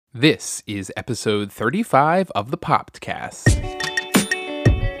This is episode 35 of the Popcast.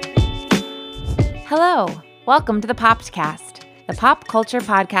 Hello, welcome to the Popcast, the pop culture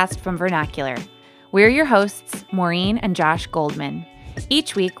podcast from Vernacular. We're your hosts, Maureen and Josh Goldman.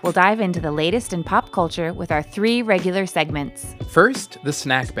 Each week, we'll dive into the latest in pop culture with our 3 regular segments. First, the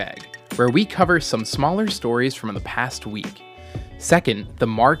snack bag, where we cover some smaller stories from the past week. Second, the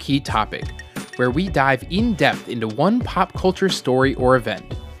marquee topic, where we dive in depth into one pop culture story or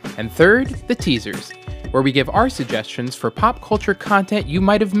event. And third, the teasers, where we give our suggestions for pop culture content you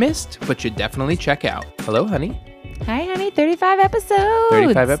might have missed, but should definitely check out. Hello, honey. Hi, honey. 35 episodes.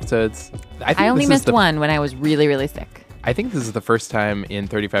 35 episodes. I only missed one when I was really, really sick. I think this is the first time in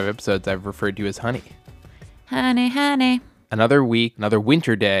 35 episodes I've referred to you as honey. Honey, honey. Another week, another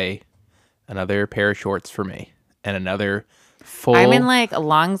winter day, another pair of shorts for me, and another full... I'm in like a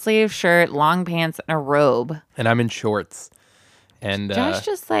long sleeve shirt, long pants, and a robe. And I'm in shorts. And Josh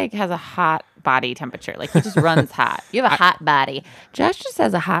just like has a hot body temperature. Like he just runs hot. You have a hot body. Josh just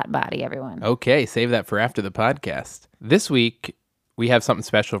has a hot body, everyone. Okay, save that for after the podcast. This week, we have something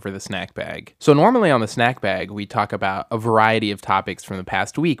special for the snack bag. So normally on the snack bag, we talk about a variety of topics from the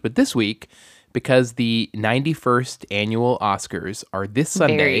past week. But this week, because the 91st annual Oscars are this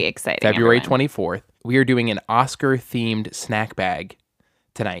Sunday, Very exciting, February everyone. 24th, we are doing an Oscar-themed snack bag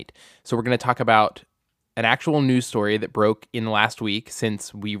tonight. So we're going to talk about an actual news story that broke in the last week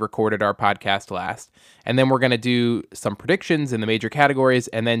since we recorded our podcast last. And then we're going to do some predictions in the major categories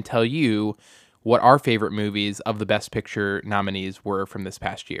and then tell you what our favorite movies of the Best Picture nominees were from this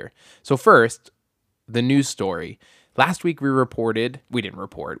past year. So first, the news story. Last week we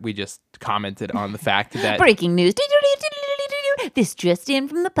just commented on the fact that... Breaking news. This just in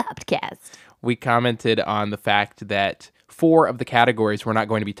from the podcast. We commented on the fact that 4 of the categories were not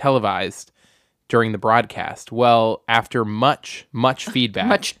going to be televised during the broadcast. Well, after much feedback,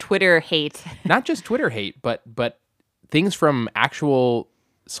 Much Twitter hate. not just Twitter hate, but things from actual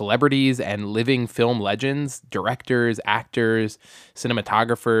celebrities and living film legends, directors, actors,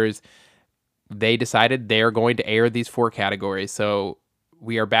 cinematographers, they decided they are going to air these 4 categories. So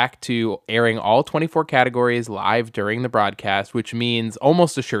we are back to airing all 24 categories live during the broadcast, which means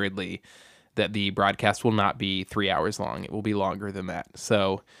almost assuredly that the broadcast will not be 3 hours long. It will be longer than that.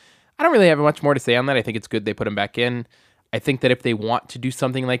 So I don't really have much more to say on that. I think it's good they put them back in. I think that if they want to do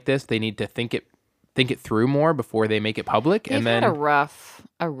something like this, they need to think it through more before they make it public. They've had a rough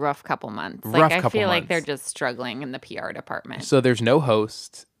couple months. I feel like they're just struggling in the PR department. So there's no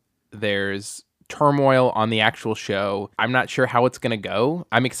host. There's turmoil on the actual show. I'm not sure how it's going to go.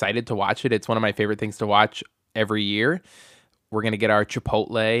 I'm excited to watch it. It's one of my favorite things to watch every year. We're going to get our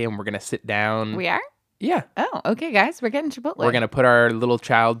Chipotle and we're going to sit down. We are? Yeah. Oh, okay, guys. We're getting Chipotle. We're going to put our little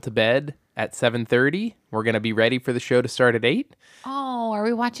child to bed at 7:30. We're going to be ready for the show to start at 8. Oh, are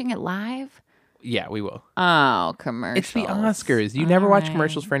we watching it live? Yeah, we will. Oh, commercials. It's the Oscars. You never watch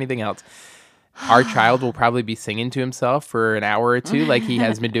commercials for anything else. Our child will probably be singing to himself for an hour or two like he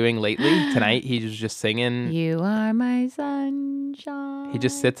has been doing lately. Tonight, he was just singing. You are my sunshine. He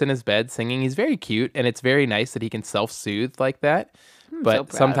just sits in his bed singing. He's very cute, and it's very nice that he can self-soothe like that.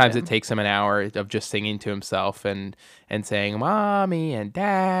 But sometimes it takes him an hour of just singing to himself and saying, Mommy and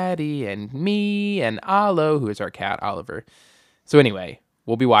Daddy and me and Alo, who is our cat, Oliver. So anyway,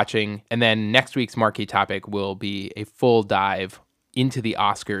 we'll be watching. And then next week's marquee topic will be a full dive into the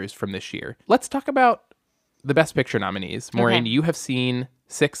Oscars from this year. Let's talk about the Best Picture nominees. Maureen, you have seen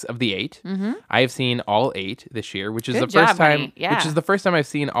 6 of the 8. Mm-hmm. I have seen all 8 this year, which is the first time. Yeah. Which is the first time I've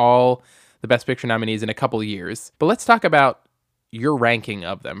seen all the Best Picture nominees in a couple of years. But let's talk about your ranking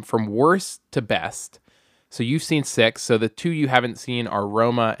of them from worst to best. So you've seen 6. So the 2 you haven't seen are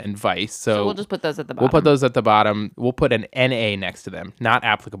Roma and Vice. So we'll just put those at the bottom. We'll put those at the bottom. We'll put an NA next to them. Not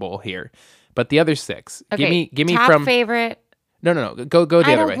applicable here. But the other 6. Okay, Give me top from favorite. No. Go the other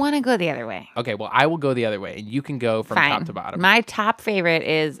way. I don't want to go the other way. Okay, well, I will go the other way, and you can go from top to bottom. My top favorite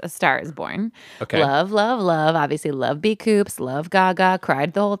is A Star is Born. Okay. Love. Obviously, love B. Coops. Love Gaga.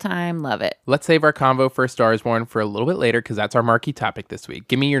 Cried the whole time. Love it. Let's save our convo for A Star is Born for a little bit later, because that's our marquee topic this week.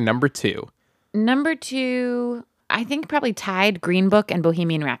 Give me your number 2. Number 2, I think probably tied Green Book and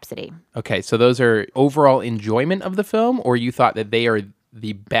Bohemian Rhapsody. Okay, so those are overall enjoyment of the film, or you thought that they are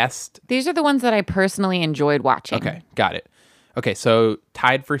the best? These are the ones that I personally enjoyed watching. Okay, got it. Okay, so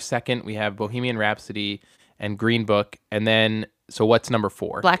tied for second, we have Bohemian Rhapsody and Green Book. And then, so what's number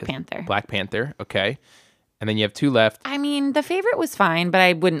 4? Black Panther. Black Panther, okay. And then you have 2 left. I mean, the favorite was fine, but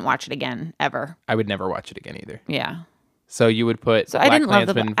I wouldn't watch it again, ever. I would never watch it again either. Yeah. So you would put So Black I didn't love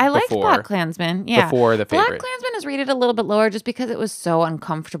Klansman I liked before, Black Klansman. Yeah. before the Black favorite. Klansman is rated a little bit lower just because it was so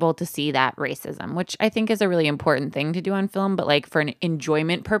uncomfortable to see that racism, which I think is a really important thing to do on film. But like for an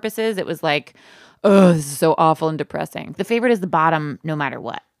enjoyment purposes, it was like, oh, this is so awful and depressing. The favorite is the bottom no matter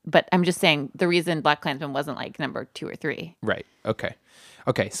what. But I'm just saying the reason Black Klansman wasn't like number 2 or 3. Right. Okay.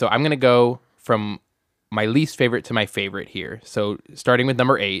 Okay. So I'm going to go from my least favorite to my favorite here. So starting with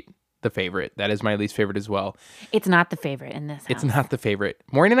number 8, the favorite. That is my least favorite as well. It's not the favorite in this house. It's not the favorite.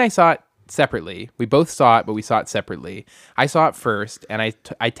 Maureen and I saw it separately. We both saw it, but we saw it separately. I saw it first, and I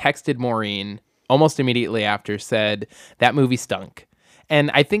texted Maureen almost immediately after, said, that movie stunk. And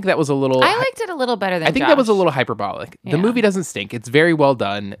I think that was a little... I liked it a little better than I think Josh. that was a little hyperbolic. Yeah. The movie doesn't stink. It's very well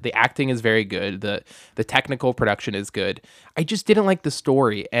done. The acting is very good. The technical production is good. I just didn't like the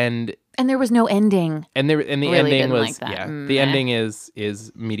story, and there was no ending. the Really ending didn't was like that. the ending is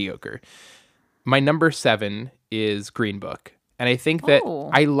mediocre. My number 7 is Green Book, and I think that Oh.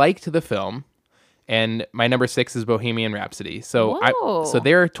 I liked the film. And my number 6 is Bohemian Rhapsody. So Whoa.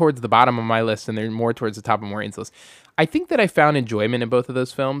 they're towards the bottom of my list, and they're more towards the top of Maureen's list. I think that I found enjoyment in both of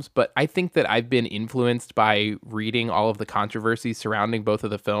those films, but I think that I've been influenced by reading all of the controversy surrounding both of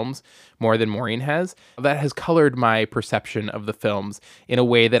the films more than Maureen has. That has colored my perception of the films in a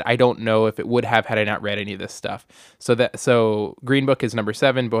way that I don't know if it would have had I not read any of this stuff. So Green Book is number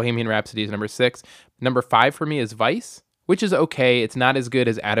 7, Bohemian Rhapsody is number 6. Number 5 for me is Vice, which is okay. It's not as good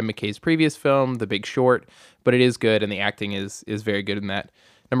as Adam McKay's previous film, The Big Short, but it is good, and the acting is very good in that.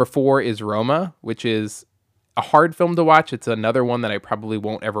 Number 4 is Roma, which is a hard film to watch. It's another one that I probably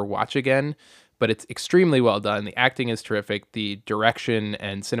won't ever watch again, but it's extremely well done. The acting is terrific. The direction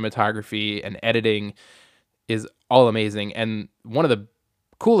and cinematography and editing is all amazing. And one of the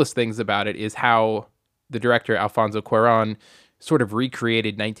coolest things about it is how the director, Alfonso Cuarón, sort of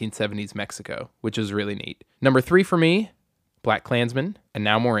recreated 1970s Mexico, which is really neat. Number 3 for me, Black Klansman, and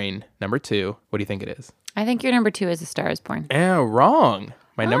now Maureen, number 2. What do you think it is? I think your number 2 is A Star Is Born. Wrong.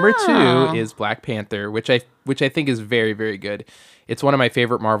 My number Oh. 2 is Black Panther, which I think is very, very good. It's one of my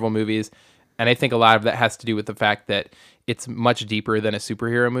favorite Marvel movies, and I think a lot of that has to do with the fact that it's much deeper than a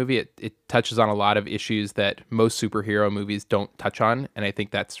superhero movie. It touches on a lot of issues that most superhero movies don't touch on, and I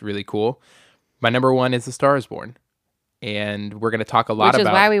think that's really cool. My number 1 is A Star Is Born, and we're going to talk a lot Which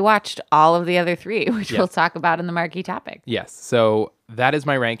about... is why we watched all of the other 3, which Yes. we'll talk about in the marquee topic. Yes, so that is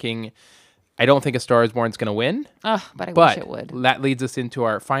my ranking. I don't think A Star Is Born is going to win. Oh, but I But wish it would. that leads us into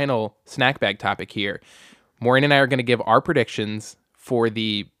our final snack bag topic here. Maureen and I are going to give our predictions for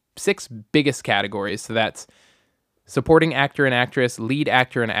the 6 biggest categories. So that's supporting actor and actress, lead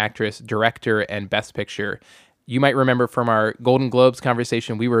actor and actress, director, and best picture. You might remember from our Golden Globes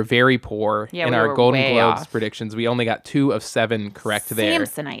conversation, we were very poor Yeah, in we our were Golden way Globes off. predictions. We only got 2 of 7 correct there.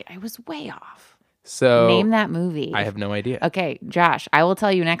 Samsonite. I was way off. So Name that movie. I have no idea. Okay, Josh, I will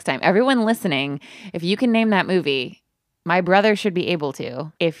tell you next time. Everyone listening, if you can name that movie, my brother should be able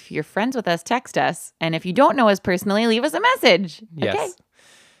to. If you're friends with us, text us. And if you don't know us personally, leave us a message. Yes. Okay.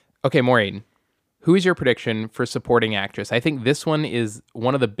 Okay, Maureen, who is your prediction for supporting actress? I think this one is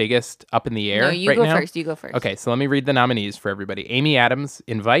one of the biggest up in the air No, you right go now. first. You go first. Okay, so let me read the nominees for everybody. Amy Adams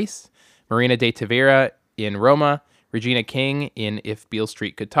in Vice, Marina de Tavira in Roma, Regina King in If Beale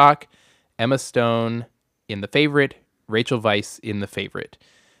Street Could Talk, Emma Stone in The Favorite, Rachel Weisz in The Favorite.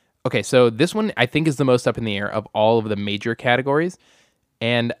 Okay, so this one I think is the most up in the air of all of the major categories.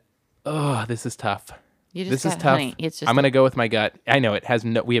 And this is tough. You just This is got tough. honey. It's just I'm going to go with my gut. I know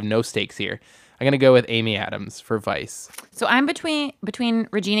we have no stakes here. I'm going to go with Amy Adams for Vice. So I'm between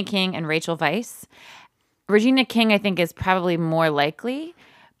Regina King and Rachel Weisz. Regina King, I think, is probably more likely,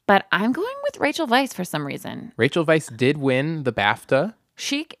 but I'm going with Rachel Weisz for some reason. Rachel Weisz did win the BAFTA.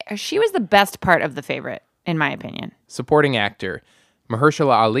 She was the best part of The Favorite, in my opinion. Supporting actor,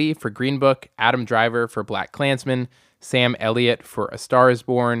 Mahershala Ali for Green Book, Adam Driver for Black Klansman, Sam Elliott for A Star Is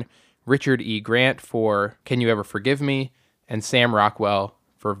Born, Richard E. Grant for Can You Ever Forgive Me, and Sam Rockwell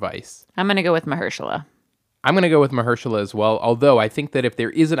for Vice. I'm going to go with Mahershala. I'm going to go with Mahershala as well, although I think that if there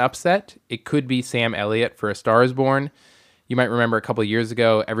is an upset, it could be Sam Elliott for A Star Is Born. You might remember a couple of years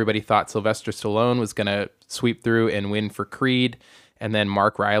ago, everybody thought Sylvester Stallone was going to sweep through and win for Creed, and then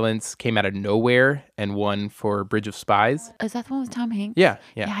Mark Rylance came out of nowhere and won for Bridge of Spies. Is that the one with Tom Hanks? Yeah.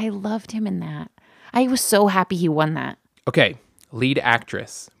 Yeah, I loved him in that. I was so happy he won that. Okay, lead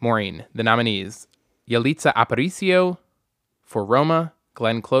actress, Maureen, the nominees. Yalitza Aparicio for Roma,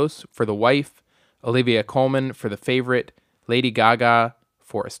 Glenn Close for The Wife, Olivia Colman for The Favorite, Lady Gaga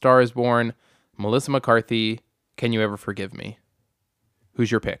for A Star Is Born, Melissa McCarthy, Can You Ever Forgive Me?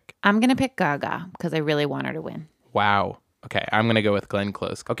 Who's your pick? I'm going to pick Gaga because I really want her to win. Wow. Okay, I'm going to go with Glenn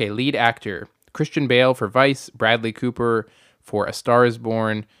Close. Okay, lead actor, Christian Bale for Vice, Bradley Cooper for A Star is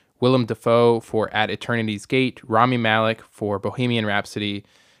Born, Willem Dafoe for At Eternity's Gate, Rami Malek for Bohemian Rhapsody,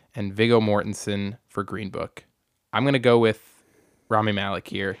 and Viggo Mortensen for Green Book. I'm going to go with Rami Malek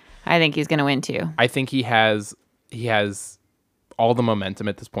here. I think he's going to win too. I think he has all the momentum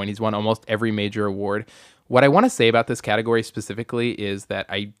at this point. He's won almost every major award. What I want to say about this category specifically is that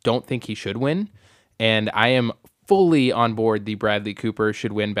I don't think he should win, and I am fully on board the Bradley Cooper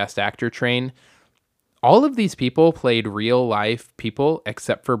should win Best Actor train. All of these people played real life people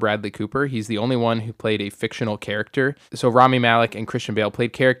except for Bradley Cooper. He's the only one who played a fictional character. So Rami Malek and Christian Bale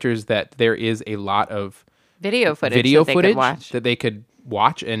played characters that there is a lot of Video footage that they could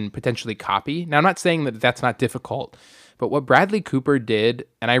watch and potentially copy. Now, I'm not saying that that's not difficult, but what Bradley Cooper did,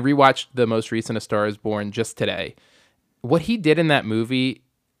 and I rewatched the most recent A Star is Born just today, what he did in that movie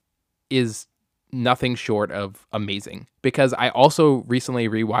is nothing short of amazing, because I also recently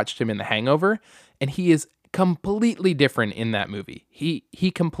rewatched him in The Hangover, and he is completely different in that movie.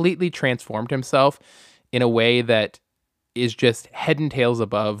 He completely transformed himself in a way that is just head and tails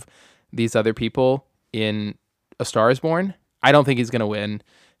above these other people in A Star is Born. I don't think he's going to win,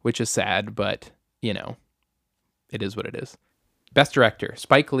 which is sad, but, you know, it is what it is. Best Director,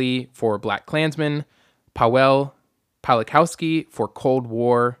 Spike Lee for Black Klansman, Pawel Palikowski for Cold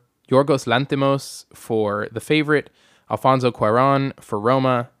War, Yorgos Lanthimos for The Favorite, Alfonso Cuarón for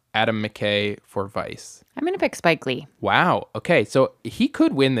Roma, Adam McKay for Vice. I'm going to pick Spike Lee. Wow. Okay, so he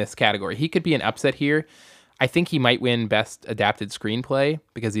could win this category. He could be an upset here. I think he might win Best Adapted Screenplay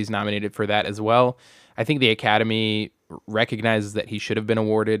because he's nominated for that as well. I think the Academy recognizes that he should have been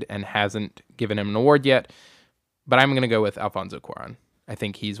awarded and hasn't given him an award yet. But I'm going to go with Alfonso Cuarón. I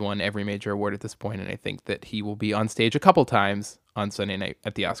think he's won every major award at this point, and I think that he will be on stage a couple times on Sunday night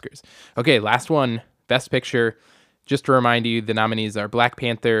at the Oscars. Okay, last one, Best Picture. Just to remind you, the nominees are Black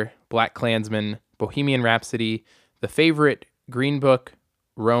Panther, Black Klansman, Bohemian Rhapsody, The Favorite, Green Book,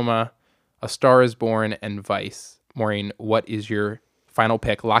 Roma, A Star is Born, and Vice. Maureen, what is your final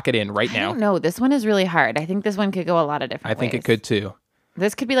pick? Lock it in right now. I don't know. This one is really hard. I think this one could go a lot of different ways. I think it could too.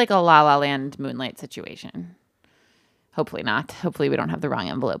 This could be like a La La Land Moonlight situation. Hopefully not. Hopefully we don't have the wrong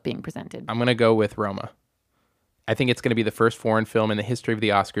envelope being presented. I'm going to go with Roma. I think it's going to be the first foreign film in the history of the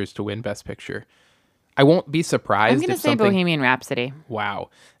Oscars to win Best Picture. I won't be surprised. I'm going to say Bohemian Rhapsody. Wow.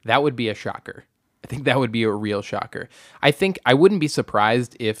 That would be a shocker. I think that would be a real shocker. I think I wouldn't be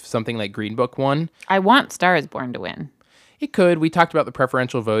surprised if something like Green Book won. I want Star is Born to win. It could. We talked about the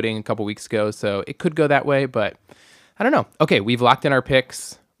preferential voting a couple weeks ago, so it could go that way, but I don't know. Okay, we've locked in our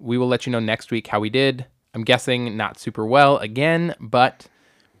picks. We will let you know next week how we did. I'm guessing not super well again, but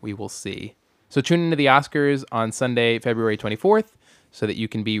we will see. So tune into the Oscars on Sunday, February 24th, so that you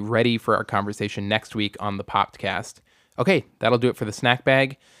can be ready for our conversation next week on the Popcast. Okay, that'll do it for the snack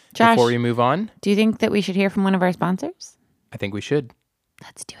bag. Josh, before we move on, do you think that we should hear from one of our sponsors? I think we should.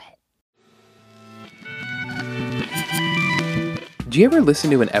 Let's do it. Do you ever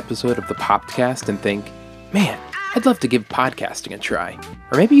listen to an episode of the Popcast and think, man, I'd love to give podcasting a try?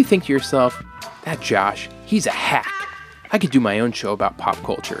 Or maybe you think to yourself, that Josh, he's a hack. I could do my own show about pop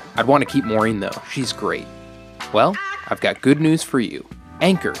culture. I'd want to keep Maureen though. She's great. Well, I've got good news for you.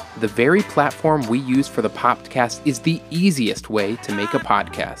 Anchor, the very platform we use for the Popcast, is the easiest way to make a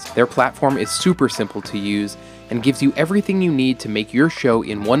podcast. Their platform is super simple to use and gives you everything you need to make your show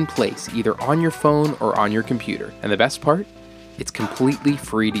in one place, either on your phone or on your computer. And the best part? It's completely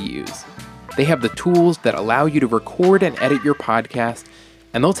free to use. They have the tools that allow you to record and edit your podcast,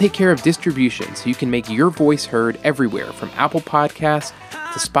 and they'll take care of distribution so you can make your voice heard everywhere from Apple Podcasts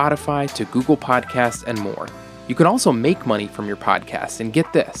to Spotify to Google Podcasts and more. You can also make money from your podcast, and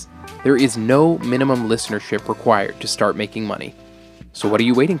get this, there is no minimum listenership required to start making money. So what are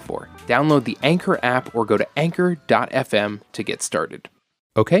you waiting for? Download the Anchor app or go to anchor.fm to get started.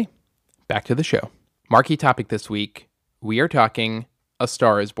 Okay, back to the show. Marquee topic this week, we are talking A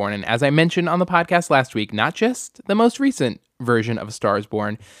Star is Born. And as I mentioned on the podcast last week, not just the most recent version of A Star is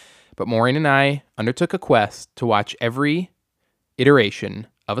Born, but Maureen and I undertook a quest to watch every iteration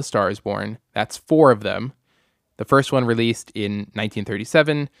of A Star is Born. That's 4 of them. The first one released in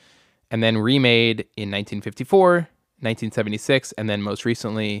 1937, and then remade in 1954, 1976, and then most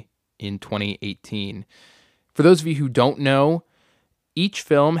recently in 2018. For those of you who don't know, each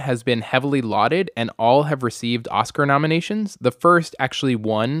film has been heavily lauded, and all have received Oscar nominations. The first actually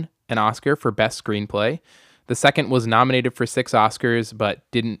won an Oscar for Best Screenplay. The second was nominated for 6 Oscars, but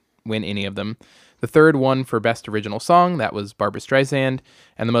didn't win any of them. The third won for Best Original Song. That was Barbra Streisand.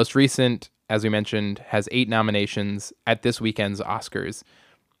 And the most recent, as we mentioned, has 8 nominations at this weekend's Oscars.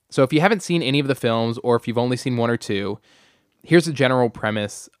 So if you haven't seen any of the films, or if you've only seen 1 or 2, here's the general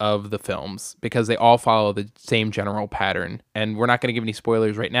premise of the films, because they all follow the same general pattern. And we're not going to give any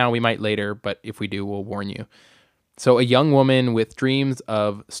spoilers right now. We might later, but if we do, we'll warn you. So a young woman with dreams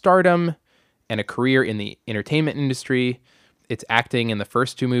of stardom and a career in the entertainment industry. It's acting in the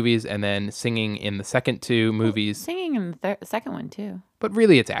first two movies and then singing in the second two movies. Singing in the second one, too. But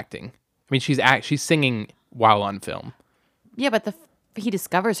really, it's acting. I mean, she's singing while on film. Yeah, but he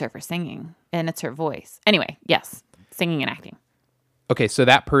discovers her for singing, and it's her voice. Anyway, yes, singing and acting. Okay, so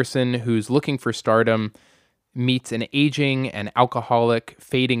that person who's looking for stardom meets an aging and alcoholic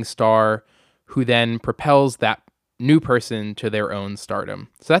fading star who then propels that new person to their own stardom.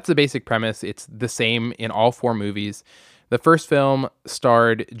 So that's the basic premise. It's the same in all four movies. The first film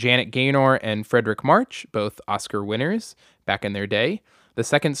starred Janet Gaynor and Frederick March, both Oscar winners back in their day. The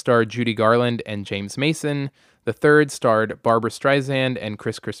second starred Judy Garland and James Mason. The third starred Barbra Streisand and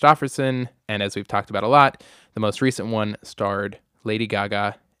Chris Christopherson. And as we've talked about a lot, the most recent one starred Lady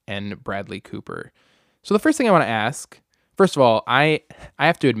Gaga and Bradley Cooper. So the first thing I want to ask, first of all, I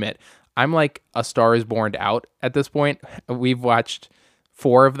have to admit, I'm like A Star Is Born out at this point. We've watched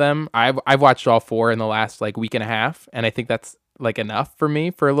 4 of them. I've watched all 4 in the last like week and a half, and I think that's like enough for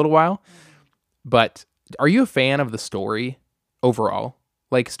me for a little while. But are you a fan of the story overall?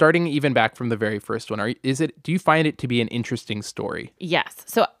 Like starting even back from the very first one, do you find it to be an interesting story? Yes.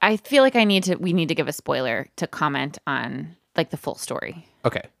 So I feel like we need to give a spoiler to comment on like the full story.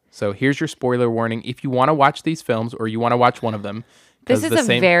 Okay. So here's your spoiler warning. If you want to watch these films or you want to watch one of them, this is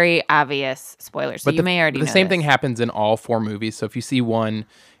a very obvious spoiler, so you may already know the same thing happens in all 4 movies. So if you see one,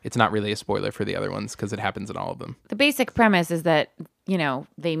 it's not really a spoiler for the other ones because it happens in all of them. The basic premise is that,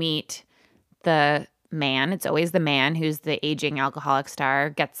 they meet the man. It's always the man who's the aging alcoholic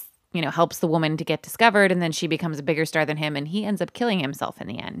star, gets, helps the woman to get discovered, and then she becomes a bigger star than him, and he ends up killing himself in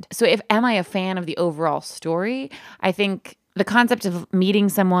the end. So am I a fan of the overall story? I think the concept of meeting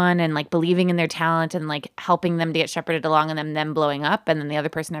someone and like believing in their talent and like helping them to get shepherded along and then them blowing up and then the other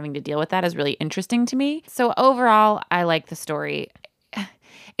person having to deal with that is really interesting to me. So overall, I like the story.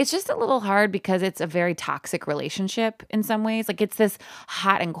 It's just a little hard because it's a very toxic relationship in some ways. Like it's this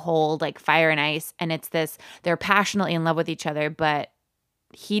hot and cold, like fire and ice. And it's this, they're passionately in love with each other, but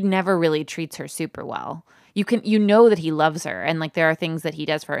he never really treats her super well. You know that he loves her and like there are things that he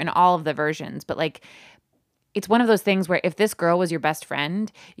does for her in all of the versions, but like it's one of those things where if this girl was your best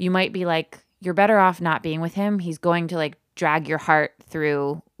friend, you might be like, you're better off not being with him. He's going to like drag your heart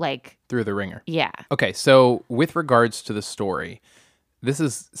through the ringer. Yeah. Okay. So with regards to the story, this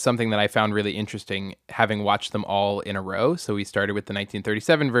is something that I found really interesting having watched them all in a row. So we started with the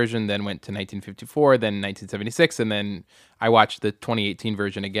 1937 version, then went to 1954, then 1976, and then I watched the 2018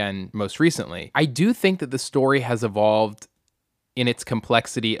 version again most recently. I do think that the story has evolved in its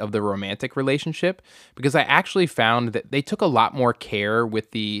complexity of the romantic relationship, because I actually found that they took a lot more care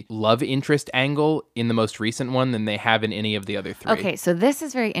with the love interest angle in the most recent one than they have in any of the other 3. Okay, so this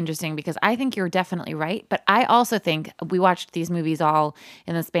is very interesting because I think you're definitely right, but I also think we watched these movies all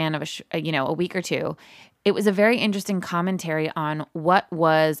in the span of a week or two. It was a very interesting commentary on what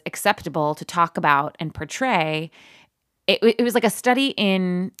was acceptable to talk about and portray. It was like a study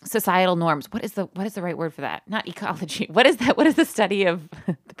in societal norms. What is the right word for that? Not ecology. What is that? What is the study of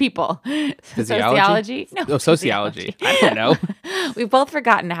the people? Physiology? Sociology? No. Oh, sociology. I don't know. We've both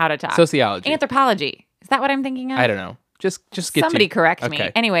forgotten how to talk. Sociology. Anthropology. Is that what I'm thinking of? I don't know. Just get somebody to... correct okay.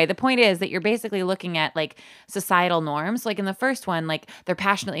 me. Anyway, the point is that you're basically looking at like societal norms. Like in the first one, like they're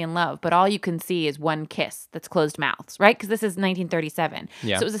passionately in love, but all you can see is one kiss that's closed mouths, right? Because this is 1937.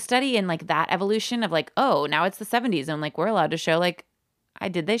 Yeah. So it was a study in like that evolution of like, oh, now it's the 70s and like we're allowed to show like,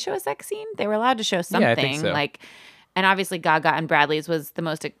 did they show a sex scene? They were allowed to show something. Yeah, I think so. Like, and obviously Gaga and Bradley's was the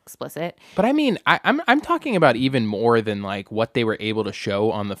most explicit. But I mean, I'm talking about even more than like what they were able to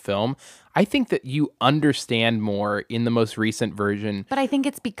show on the film. I think that you understand more in the most recent version. But I think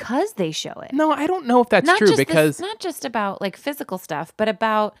it's because they show it. No, I don't know if that's true because not just about like physical stuff, but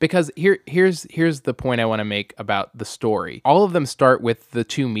about because here's the point I want to make about the story. All of them start with the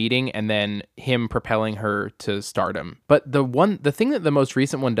 2 meeting and then him propelling her to stardom. But the thing that the most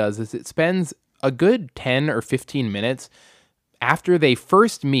recent one does is it spends a good 10 or 15 minutes after they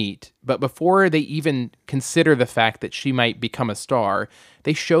first meet, but before they even consider the fact that she might become a star,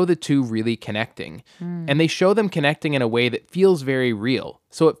 they show the 2 really connecting. And they show them connecting in a way that feels very real.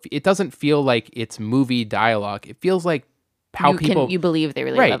 So it doesn't feel like it's movie dialogue. It feels like how you believe they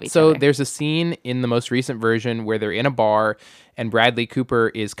really love each other. other. So there's a scene in the most recent version where they're in a bar and Bradley Cooper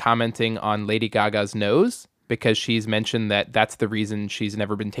is commenting on Lady Gaga's nose because she's mentioned that that's the reason she's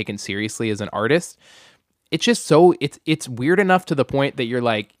never been taken seriously as an artist. it's just so it's weird enough to the point that you're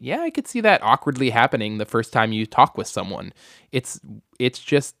like, yeah, I could see that awkwardly happening the first time you talk with someone. It's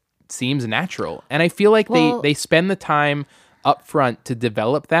just seems natural. And I feel like they spend the time up front to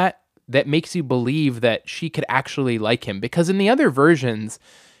develop that makes you believe that she could actually like him. Because in the other versions,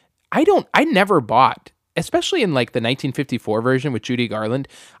 I never bought, especially in like the 1954 version with Judy Garland,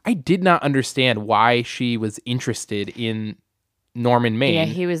 I did not understand why she was interested in Norman Maine. Yeah,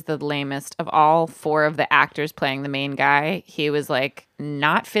 he was the lamest of all four of the actors playing the main guy. He was like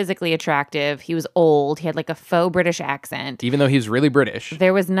not physically attractive. He was old. He had like a faux British accent. Even though he's really British.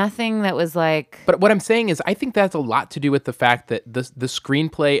 There was nothing that was like... But what I'm saying is I think that's a lot to do with the fact that the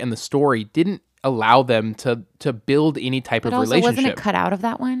screenplay and the story didn't allow them to build any type of relationship. Wasn't it cut out of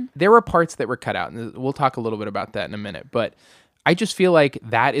that one? There were parts that were cut out, and we'll talk a little bit about that in a minute. But I just feel like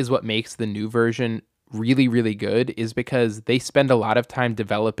that is what makes the new version really, really good, is because they spend a lot of time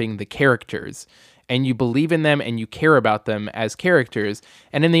developing the characters, and you believe in them and you care about them as characters.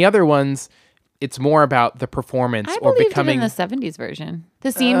 And in the other ones, it's more about the performance or becoming... it in the 70s version.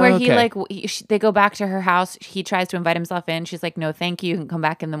 The scene where they go back to her house. He tries to invite himself in. She's like, no, thank you. You can come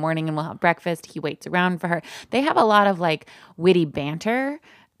back in the morning and we'll have breakfast. He waits around for her. They have a lot of like witty banter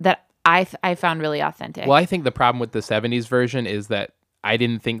that I found really authentic. Well, I think the problem with the 70s version is that I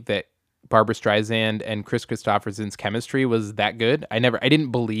didn't think that Barbra Streisand and Kris Kristofferson's chemistry was that good. I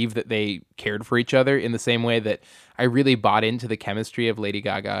didn't believe that they cared for each other in the same way that I really bought into the chemistry of Lady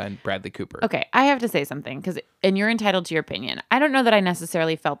Gaga and Bradley Cooper. Okay, I have to say something, and you're entitled to your opinion. I don't know that I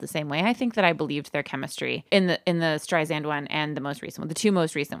necessarily felt the same way. I think that I believed their chemistry in the Streisand one and the most recent one, the two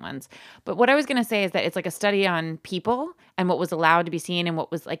most recent ones. But what I was going to say is that it's like a study on people and what was allowed to be seen and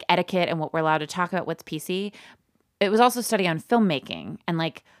what was like etiquette and what we're allowed to talk about, what's PC. It was also a study on filmmaking and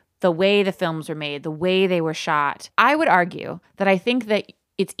like the way the films were made, the way they were shot. I would argue that I think that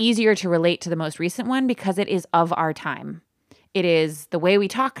it's easier to relate to the most recent one because it is of our time. It is the way we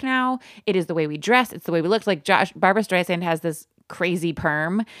talk now. It is the way we dress. It's the way we look. Like Barbra Streisand has this crazy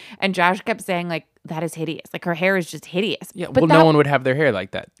perm, and Josh kept saying like, that is hideous. Like her hair is just hideous. Yeah, but no one would have their hair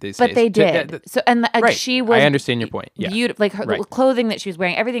like that these days. But they did. Right. She was... I understand your point. Yeah. Like her clothing that she was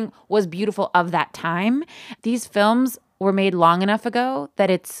wearing, everything was beautiful of that time. These films were made long enough ago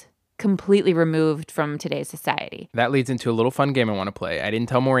that it's completely removed from today's society. That leads into a little fun game I want to play. I didn't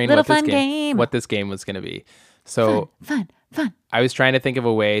tell Maureen what this game was going to be. So fun. I was trying to think of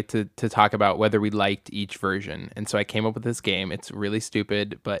a way to talk about whether we liked each version. And so I came up with this game. It's really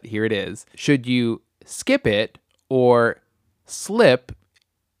stupid, but here it is. Should you skip it or slip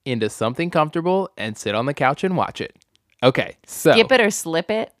into something comfortable and sit on the couch and watch it? Okay, so... Skip it or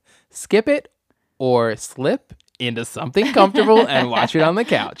slip it? Skip it or slip into something comfortable and watch it on the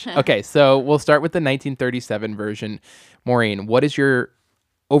couch. Okay, so we'll start with the 1937 version. Maureen, what is your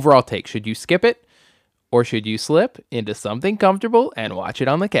overall take? Should you skip it or should you slip into something comfortable and watch it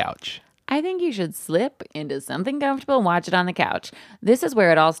on the couch? I think you should slip into something comfortable and watch it on the couch. This is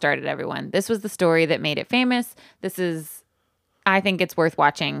where it all started, everyone. This was the story that made it famous. I think it's worth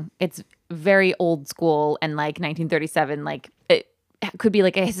watching. It's very old school and like 1937, like it could be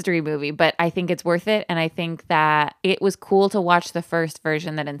like a history movie, but I think it's worth it. And I think that it was cool to watch the first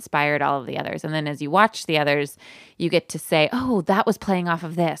version that inspired all of the others. And then as you watch the others, you get to say, oh, that was playing off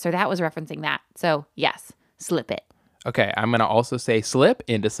of this, or that was referencing that. So yes, slip it. Okay, I'm going to also say slip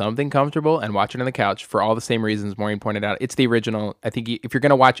into something comfortable and watch it on the couch for all the same reasons Maureen pointed out. It's the original. I think if you're going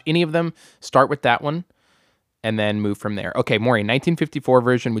to watch any of them, start with that one and then move from there. Okay, Maureen, 1954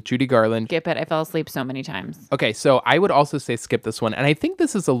 version with Judy Garland. Skip it. I fell asleep so many times. Okay, so I would also say skip this one. And I think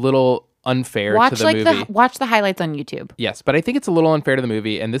this is a little unfair to the movie. Watch the highlights on YouTube. Yes, but I think it's a little unfair to the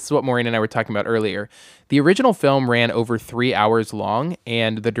movie. And this is what Maureen and I were talking about earlier. The original film ran over 3 hours long,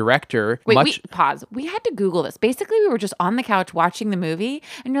 and the director... Wait, pause. We had to Google this. Basically, we were just on the couch watching the movie,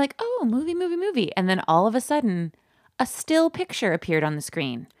 and you're like, oh, movie. And then all of a sudden... a still picture appeared on the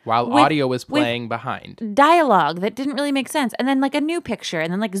screen. While audio was playing behind. Dialogue that didn't really make sense. And then like a new picture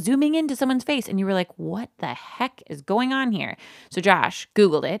and then like zooming into someone's face. And you were like, what the heck is going on here? So Josh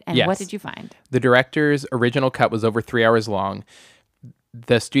Googled it. And what did you find? The director's original cut was over 3 hours long.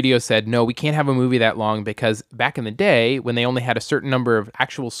 The studio said, no, we can't have a movie that long because back in the day, when they only had a certain number of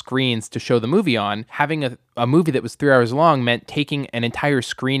actual screens to show the movie on, having a movie that was 3 hours long meant taking an entire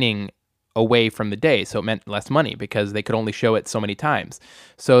screening away from the day. So it meant less money because they could only show it so many times.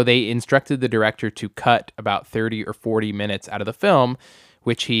 So they instructed the director to cut about 30 or 40 minutes out of the film,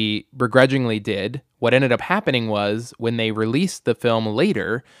 which he begrudgingly did. What ended up happening was when they released the film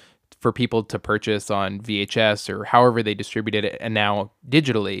later for people to purchase on VHS or however they distributed it, and now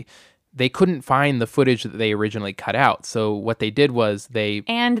digitally, they couldn't find the footage that they originally cut out. So what they did was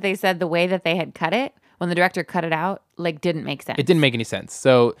And they said the way that they had cut it when the director cut it out, like didn't make sense. It didn't make any sense.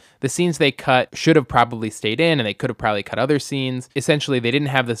 So the scenes they cut should have probably stayed in, and they could have probably cut other scenes. Essentially, they didn't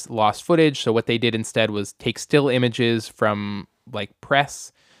have this lost footage. So what they did instead was take still images from like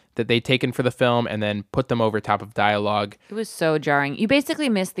press that they'd taken for the film and then put them over top of dialogue. It was so jarring. You basically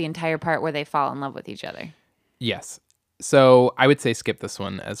missed the entire part where they fall in love with each other. Yes. So I would say skip this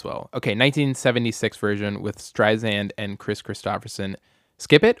one as well. Okay, 1976 version with Streisand and Chris Christopherson.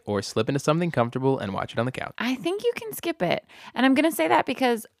 Skip it or slip into something comfortable and watch it on the couch. I think you can skip it. And I'm going to say that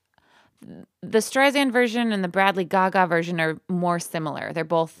because the Streisand version and the Bradley Gaga version are more similar. They're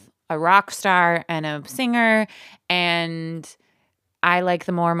both a rock star and a singer, and I like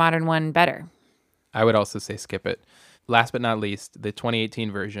the more modern one better. I would also say skip it. Last but not least, the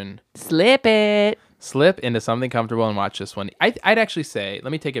 2018 version. Slip it. Slip into something comfortable and watch this one. I'd actually say,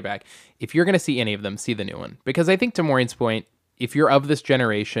 let me take it back. If you're going to see any of them, see the new one. Because I think to Maureen's point, if you're of this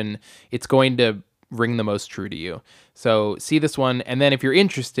generation, it's going to ring the most true to you. So see this one, and then if you're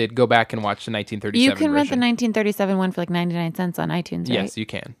interested, go back and watch the 1937 You can rent the version. 1937 one for like 99 cents on iTunes, right? Yes, you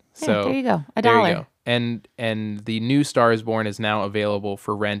can. Yeah, So there you go. $1. There you go. And the new Star is Born is now available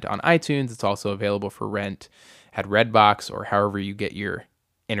for rent on iTunes. It's also available for rent at Redbox or however you get your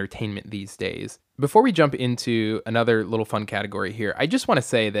entertainment these days. Before we jump into another little fun category here, I just want to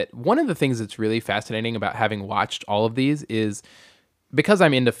say that one of the things that's really fascinating about having watched all of these is because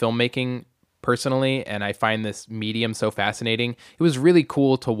I'm into filmmaking personally and I find this medium so fascinating, it was really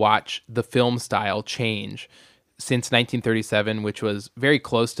cool to watch the film style change since 1937, which was very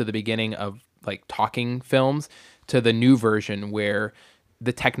close to the beginning of like talking films, to the new version where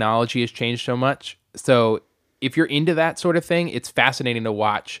the technology has changed so much. So if you're into that sort of thing, it's fascinating to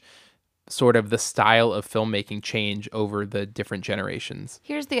watch sort of the style of filmmaking change over the different generations.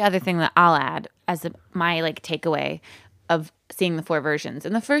 Here's the other thing that I'll add as my like takeaway of seeing the 4 versions.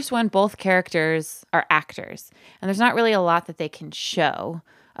 In the first one, both characters are actors, and there's not really a lot that they can show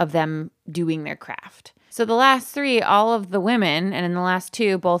of them doing their craft. So the last 3, all of the women, and in the last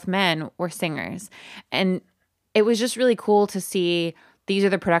 2, both men, were singers. And it was just really cool to see these are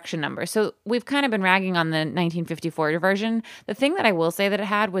the production numbers. So we've kind of been ragging on the 1954 version. The thing that I will say that it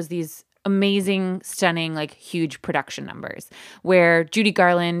had was these amazing, stunning, like huge production numbers where Judy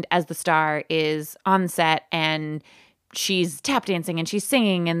Garland as the star is on set and she's tap dancing and she's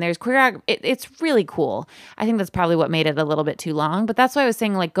singing and there's choreography. It's really cool. I think that's probably what made it a little bit too long, but that's why I was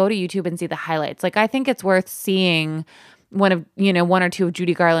saying like go to YouTube and see the highlights. Like I think it's worth seeing one or two of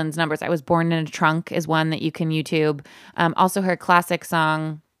Judy Garland's numbers. I Was Born in a Trunk is one that you can YouTube. Also her classic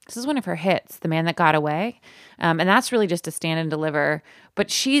song, this is one of her hits, The Man That Got Away. And that's really just a stand and deliver. But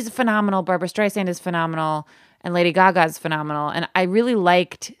she's phenomenal. Barbara Streisand is phenomenal. And Lady Gaga is phenomenal. And I really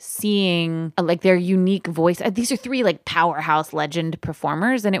liked seeing like their unique voice. These are 3 like powerhouse legend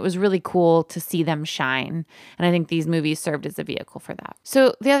performers. And it was really cool to see them shine. And I think these movies served as a vehicle for that.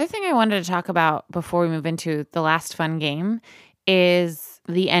 So the other thing I wanted to talk about before we move into the last fun game is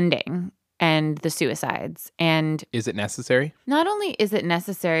the ending and the suicides. And is it necessary? Not only is it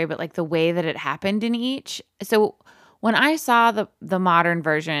necessary, but like the way that it happened in each. So when I saw the modern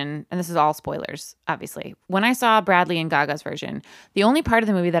version, and this is all spoilers, obviously, when I saw Bradley and Gaga's version, the only part of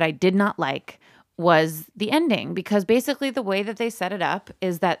the movie that I did not like was the ending, because basically the way that they set it up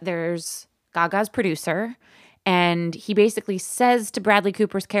is that there's Gaga's producer, and he basically says to Bradley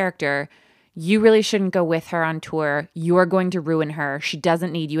Cooper's character, you really shouldn't go with her on tour. You're going to ruin her. She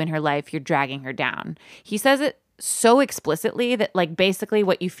doesn't need you in her life. You're dragging her down. He says it so explicitly that like basically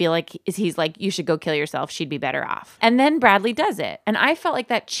what you feel like is he's like, you should go kill yourself. She'd be better off. And then Bradley does it. And I felt like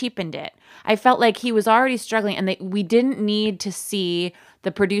that cheapened it. I felt like he was already struggling and we didn't need to see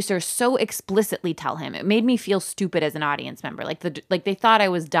the producer so explicitly tell him. It made me feel stupid as an audience member. Like they thought I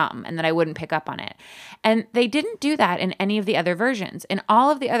was dumb and that I wouldn't pick up on it. And they didn't do that in any of the other versions. In all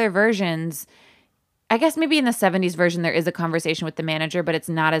of the other versions, I guess maybe in the 70s version, there is a conversation with the manager, but it's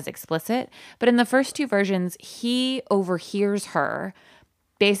not as explicit. But in the first 2 versions, he overhears her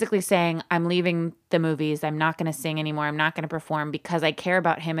basically saying, I'm leaving the movies. I'm not going to sing anymore. I'm not going to perform because I care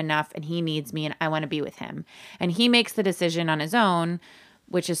about him enough and he needs me and I want to be with him. And he makes the decision on his own,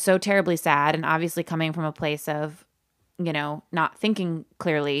 which is so terribly sad. And obviously coming from a place of, not thinking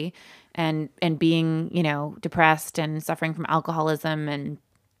clearly and being, depressed and suffering from alcoholism and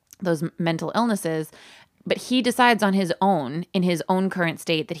those mental illnesses, but he decides on his own, in his own current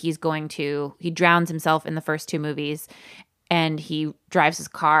state, that he drowns himself in the first 2 movies, and he drives his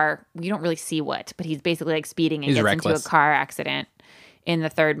car. You don't really see what, but he's basically like speeding and He's gets reckless. into a car accident in the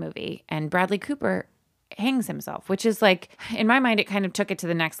 3rd movie. And Bradley Cooper hangs himself, which is like, in my mind, it kind of took it to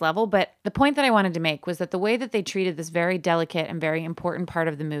the next level. But the point that I wanted to make was that the way that they treated this very delicate and very important part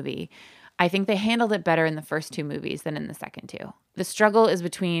of the movie, I think they handled it better in the first two movies than in the second two. The struggle is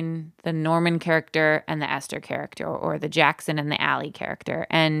between the Norman character and the Esther character, or the Jackson and the Allie character.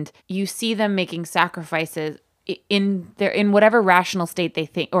 And you see them making sacrifices in whatever rational state they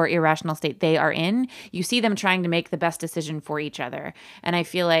think or irrational state they are in. You see them trying to make the best decision for each other. And I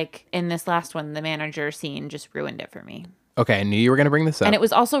feel like in this last one, the manager scene just ruined it for me. Okay, I knew you were going to bring this up. And it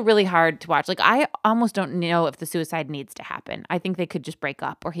was also really hard to watch. Like, I almost don't know if the suicide needs to happen. I think they could just break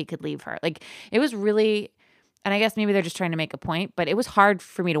up or he could leave her. Like, it was really, and I guess maybe they're just trying to make a point, but it was hard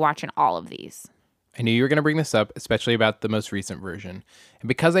for me to watch in all of these. I knew you were going to bring this up, especially about the most recent version. And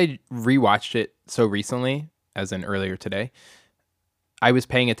because I rewatched it so recently, as in earlier today, I was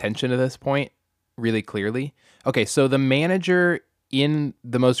paying attention to this point really clearly. Okay, so the manager in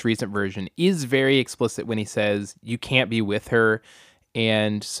the most recent version is very explicit when he says you can't be with her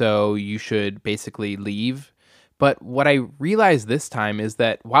and so you should basically leave. But what I realized this time is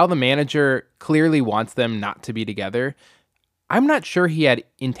that while the manager clearly wants them not to be together, I'm not sure he had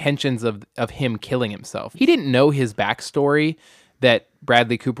intentions of him killing himself. He didn't know his backstory that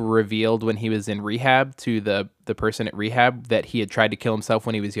Bradley Cooper revealed when he was in rehab to the person at rehab, that he had tried to kill himself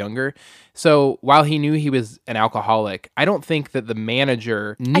when he was younger. So while he knew he was an alcoholic, I don't think that the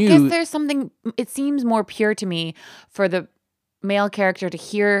manager knew. I guess there's something, it seems more pure to me for the male character to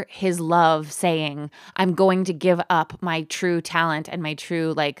hear his love saying, I'm going to give up my true talent and my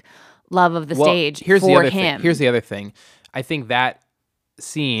true like love of the stage for him. Here's the other thing. I think that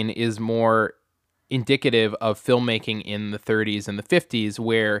scene is more indicative of filmmaking in the 30s and the 50s,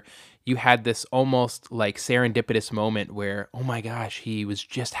 where you had this almost like serendipitous moment where, oh my gosh, he was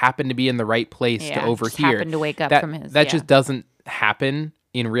just happened to be in the right place to overhear. Just happened to wake up from his. That just doesn't happen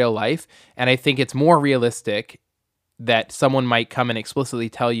in real life. And I think it's more realistic that someone might come and explicitly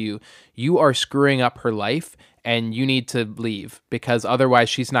tell you, you are screwing up her life and you need to leave because otherwise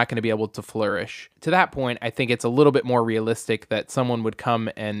she's not going to be able to flourish. To that point, I think it's a little bit more realistic that someone would come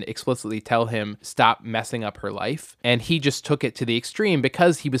and explicitly tell him, stop messing up her life. And he just took it to the extreme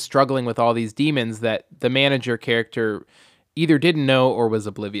because he was struggling with all these demons that the manager character either didn't know or was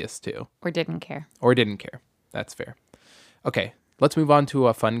oblivious to. Or didn't care. That's fair. Okay. Let's move on to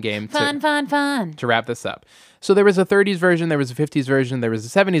a fun game. Fun. To wrap this up. So there was a 30s version, there was a 50s version, there was a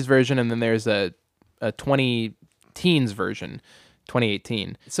 70s version, and then there's a 20-teens version,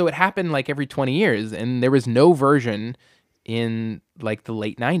 2018. So it happened like every 20 years, and there was no version in like the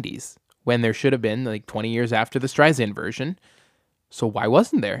late 90s when there should have been like 20 years after the Streisand version. So why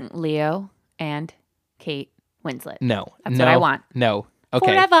wasn't there? Leo and Kate Winslet. No. That's what I want. No. Okay.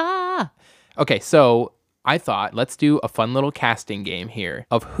 Forever. Okay, so I thought, let's do a fun little casting game here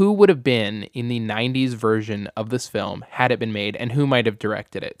of who would have been in the 90s version of this film had it been made and who might have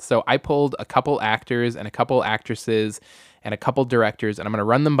directed it. So I pulled a couple actors and a couple actresses and a couple directors, and I'm going to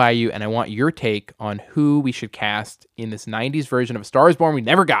run them by you, and I want your take on who we should cast in this 90s version of A Star is Born we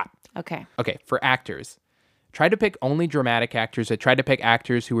never got. Okay, for actors. Tried to pick only dramatic actors. I tried to pick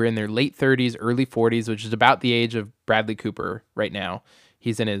actors who were in their late 30s, early 40s, which is about the age of Bradley Cooper right now.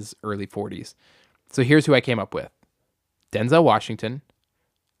 He's in his early 40s. So here's who I came up with. Denzel Washington,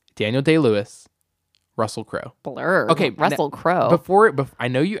 Daniel Day-Lewis, Russell Crowe. Blur. Okay, Russell Crowe. Before I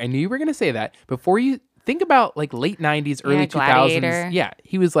knew you were going to say that. Before you think about like late 90s, early 2000s. Yeah,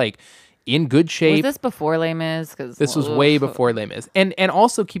 he was like in good shape. Was this before Les Mis? This was way before Les Mis. And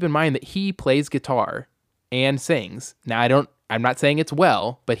also keep in mind that he plays guitar and sings. Now I'm not saying it's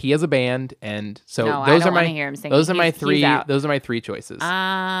well, but he has a band, and so those are my three choices. I'm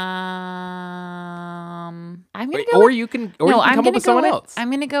gonna go. You can come up with someone else. I'm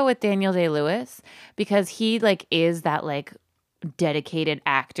gonna go with Daniel Day-Lewis because he like is that like dedicated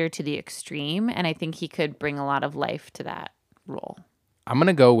actor to the extreme, and I think he could bring a lot of life to that role. I'm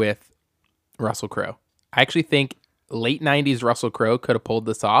gonna go with Russell Crowe. I actually think late 90s Russell Crowe could have pulled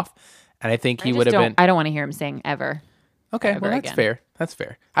this off, and I think he would have been. I don't want to hear him sing ever. Okay, well, that's fair. That's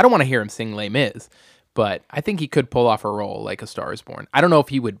fair. I don't want to hear him sing Les Mis, but I think he could pull off a role like A Star is Born. I don't know if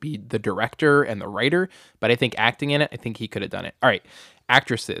he would be the director and the writer, but I think acting in it, I think he could have done it. All right,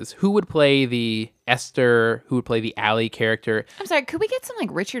 actresses. Who would play the Esther? Who would play the Allie character? I'm sorry, could we get some like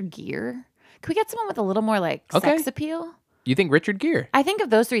Richard Gere? Could we get someone with a little more like sex appeal? You think Richard Gere? I think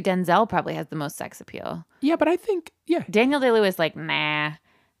of those three, Denzel probably has the most sex appeal. Yeah, but I think, Daniel Day-Lewis, like, nah.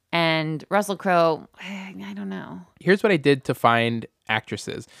 And Russell Crowe, I don't know. Here's what I did to find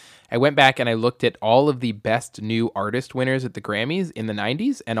actresses. I went back and I looked at all of the best new artist winners at the Grammys in the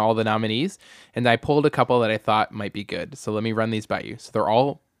 90s and all the nominees, and I pulled a couple that I thought might be good. So let me run these by you. So they're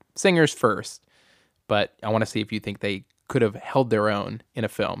all singers first, but I want to see if you think they could have held their own in a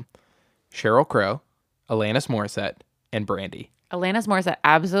film. Sheryl Crow, Alanis Morissette, and Brandy. Alanis Morissette,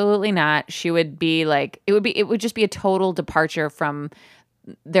 absolutely not. She would be like, it would just be a total departure from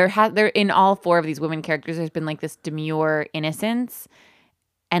there in all four of these women characters. There's been like this demure innocence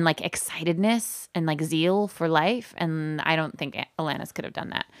and like excitedness and like zeal for life, and I don't think Alanis could have done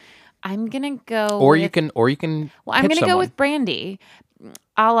that. I'm gonna go. You can. Well, I'm gonna someone. go with Brandy,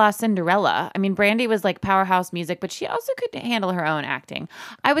 a la Cinderella. I mean, Brandy was like powerhouse music, but she also could handle her own acting.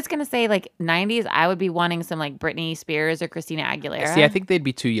 I was gonna say like 90s. I would be wanting some like Britney Spears or Christina Aguilera. See, I think they'd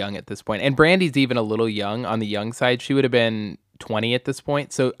be too young at this point, and Brandy's even a little young on the young side. She would have been 20 at this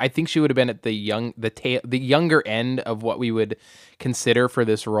point, so I think she would have been at the younger end of what we would consider for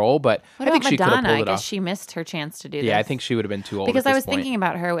this role. But What I think about she could have Madonna? pulled I it guess off. she missed her chance to do this. Yeah, I think she would have been too old because at I this was point. thinking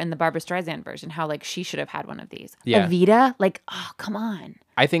about her in the Barbra Streisand version, how like she should have had one of these. Yeah. Evita, like, oh come on.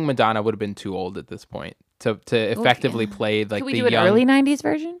 I think Madonna would have been too old at this point to effectively play like Could we the do an young. early 90s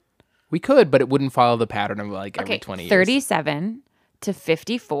version? We could, but it wouldn't follow the pattern of like every Okay, 20 years. 37 to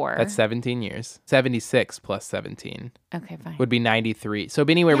 54. That's 17 years. 76 plus 17 okay, fine. would be 93. So it'd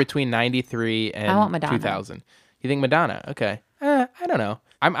be anywhere between 93 and I want Madonna. 2000. You think Madonna? Okay. I don't know.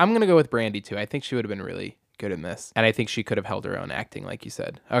 I'm going to go with Brandy too. I think she would have been really good in this. And I think she could have held her own acting, like you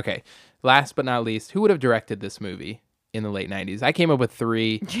said. Okay. Last but not least, who would have directed this movie in the late 90s? I came up with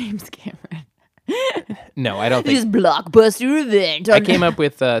 3. James Cameron. No, I don't think. This blockbuster event. I came up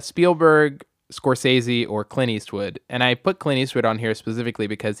with Spielberg, Scorsese, or Clint Eastwood. And I put Clint Eastwood on here specifically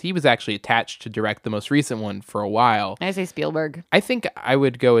because he was actually attached to direct the most recent one for a while. I say Spielberg. I think I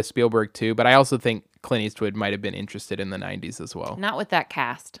would go with Spielberg too, but I also think Clint Eastwood might have been interested in the 90s as well. Not with that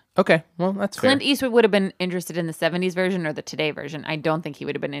cast. Okay, well, that's Clint fair. Eastwood would have been interested in the 70s version or the today version. I don't think he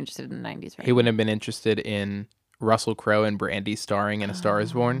would have been interested in the 90s version. He wouldn't have been interested in Russell Crowe and Brandy starring in A Star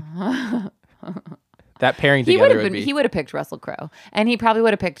Is Born. That pairing He together would have would be... He would have picked Russell Crowe, and he probably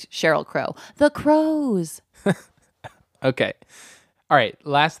would have picked Sheryl Crow. The Crows. Okay. All right,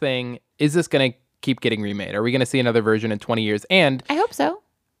 last thing. Is this going to keep getting remade? Are we going to see another version in 20 years? And I hope so.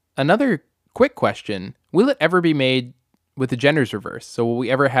 another quick question. Will it ever be made with the genders reversed? So will we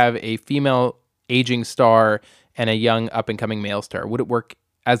ever have a female aging star and a young up-and-coming male star? Would it work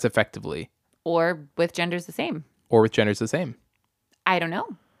as effectively? Or with genders the same. Or with genders the same? I don't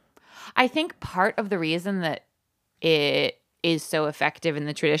know. I think part of the reason that it is so effective in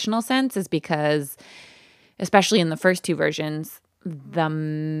the traditional sense is because, especially in the first two versions,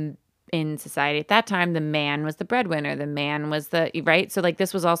 in society at that time, the man was the breadwinner. The man was right? So like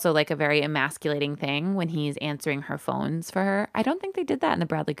this was also like a very emasculating thing when he's answering her phones for her. I don't think they did that in the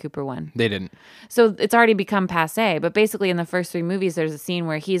Bradley Cooper one. They didn't. So it's already become passé. But basically in the first three movies, there's a scene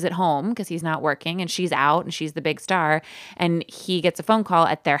where he's at home because he's not working and she's out and she's the big star. And he gets a phone call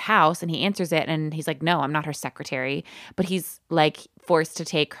at their house and he answers it. And he's like, no, I'm not her secretary. But he's like forced to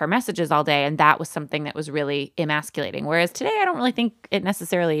take her messages all day. And that was something that was really emasculating. Whereas today, I don't really think it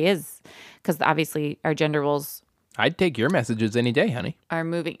necessarily is, because obviously our gender roles I'd take your messages any day, honey. are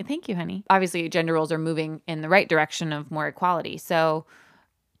moving. Thank you, honey. Obviously, gender roles are moving in the right direction of more equality. So,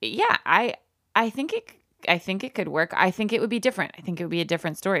 yeah, I think it could work. I think it would be different. I think it would be a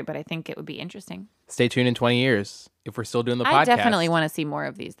different story, but I think it would be interesting. Stay tuned in 20 years if we're still doing the podcast. I definitely want to see more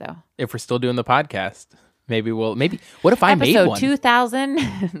of these, though. If we're still doing the podcast, maybe what if I made Episode one? 2000.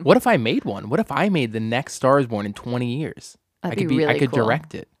 What if I made one? What if I made the next Star is Born in 20 years? That'd I could be really I could cool.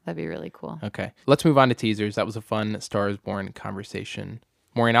 direct it. That'd be really cool. Okay. Let's move on to teasers. That was a fun Star is Born conversation.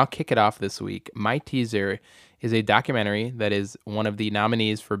 Maureen, I'll kick it off this week. My teaser is a documentary that is one of the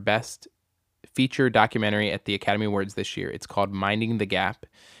nominees for Best Feature Documentary at the Academy Awards this year. It's called Minding the Gap.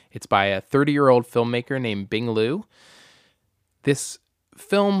 It's by a 30-year-old filmmaker named Bing Liu. This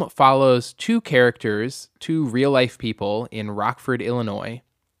film follows two characters, two real-life people in Rockford, Illinois,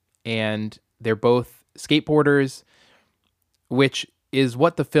 and they're both skateboarders, which is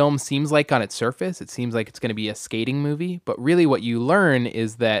what the film seems like on its surface. It seems like it's going to be a skating movie, but really what you learn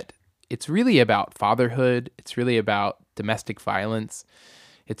is that it's really about fatherhood. It's really about domestic violence.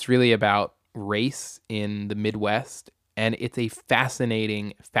 It's really about race in the Midwest. And it's a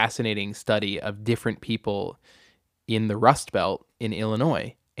fascinating, fascinating study of different people in the Rust Belt in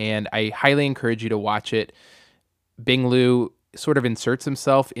Illinois. And I highly encourage you to watch it. Bing Liu sort of inserts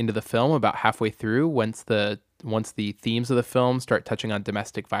himself into the film about halfway through once the themes of the film start touching on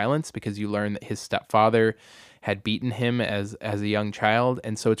domestic violence, because you learn that his stepfather had beaten him as a young child.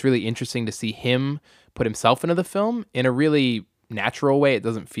 And so it's really interesting to see him put himself into the film in a really natural way. It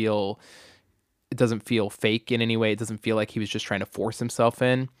doesn't feel fake in any way. It doesn't feel like he was just trying to force himself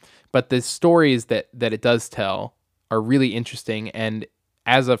in. But the stories that it does tell are really interesting. And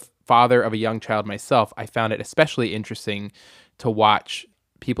as a father of a young child myself, I found it especially interesting to watch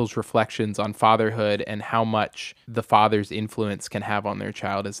people's reflections on fatherhood and how much the father's influence can have on their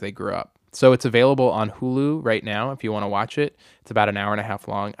child as they grow up. So it's available on Hulu right now if you want to watch it. It's about an hour and a half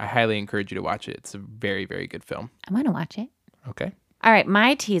long. I highly encourage you to watch it. It's a very, very good film. I want to watch it. Okay. All right,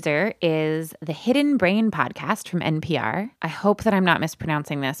 my teaser is the Hidden Brain podcast from NPR. I hope that I'm not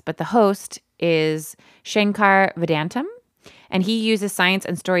mispronouncing this, but the host is Shankar Vedantam, and he uses science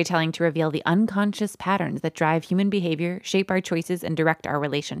and storytelling to reveal the unconscious patterns that drive human behavior, shape our choices, and direct our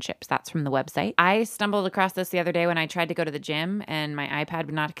relationships. That's from the website. I stumbled across this the other day when I tried to go to the gym, and my iPad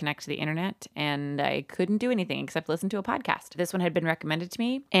would not connect to the internet, and I couldn't do anything except listen to a podcast. This one had been recommended to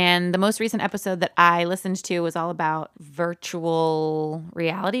me, and the most recent episode that I listened to was all about virtual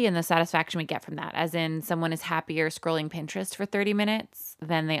reality and the satisfaction we get from that, as in someone is happier scrolling Pinterest for 30 minutes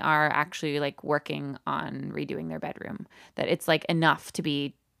than they are actually like working on redoing their bedroom. That it's like enough to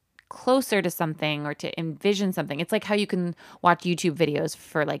be closer to something or to envision something. It's like how you can watch YouTube videos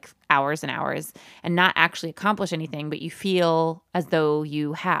for like hours and hours and not actually accomplish anything, but you feel as though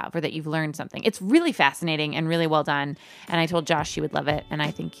you have or that you've learned something. It's really fascinating and really well done. And I told Josh she would love it. And I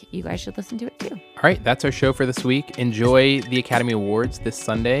think you guys should listen to it too. All right, that's our show for this week. Enjoy the Academy Awards this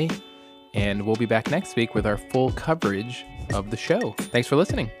Sunday. And we'll be back next week with our full coverage of the show. Thanks for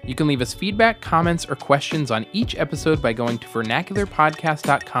listening. You can leave us feedback, comments, or questions on each episode by going to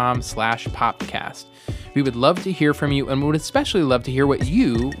vernacularpodcast.com/popcast. We would love to hear from you and would especially love to hear what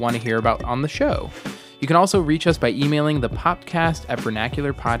you want to hear about on the show. You can also reach us by emailing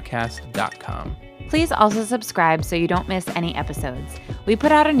thepopcast@vernacularpodcast.com. Please also subscribe so you don't miss any episodes. We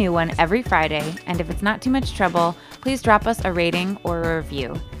put out a new one every Friday, and if it's not too much trouble, please drop us a rating or a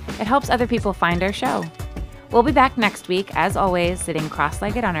review. It helps other people find our show. We'll be back next week, as always, sitting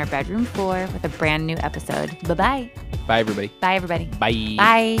cross-legged on our bedroom floor with a brand new episode. Bye-bye. Bye, everybody. Bye, everybody. Bye.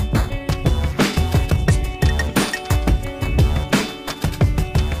 Bye.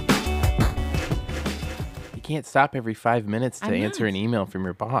 You can't stop every 5 minutes to I'm answer not. an email from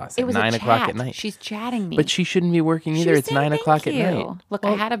your boss It at was 9 a o'clock chat. at night. She's chatting me. But she shouldn't be working either. She was It's saying 9 o'clock thank at you. night. Look,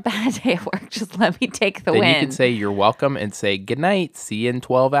 I had a bad day at work. Just let me take the Then win. you could say you're welcome and say good night. See you in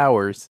 12 hours.